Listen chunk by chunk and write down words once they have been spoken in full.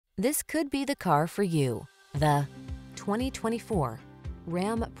This could be the car for you. The 2024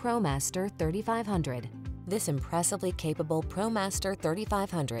 Ram ProMaster 3500. This impressively capable ProMaster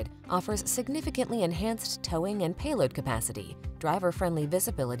 3500 offers significantly enhanced towing and payload capacity, driver-friendly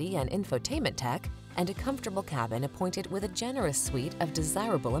visibility and infotainment tech, and a comfortable cabin appointed with a generous suite of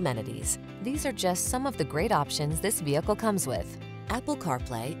desirable amenities. These are just some of the great options this vehicle comes with: Apple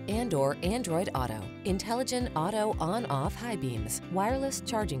CarPlay and/or Android Auto, intelligent auto on-off high beams, wireless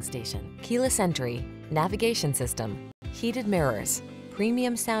charging station, keyless entry, navigation system, heated mirrors,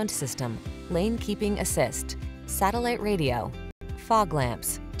 premium sound system, lane keeping assist, satellite radio, fog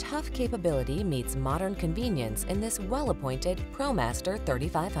lamps. Tough capability meets modern convenience in this well-appointed ProMaster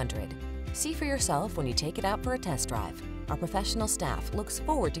 3500. See for yourself when you take it out for a test drive. Our professional staff looks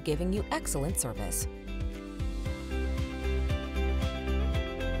forward to giving you excellent service.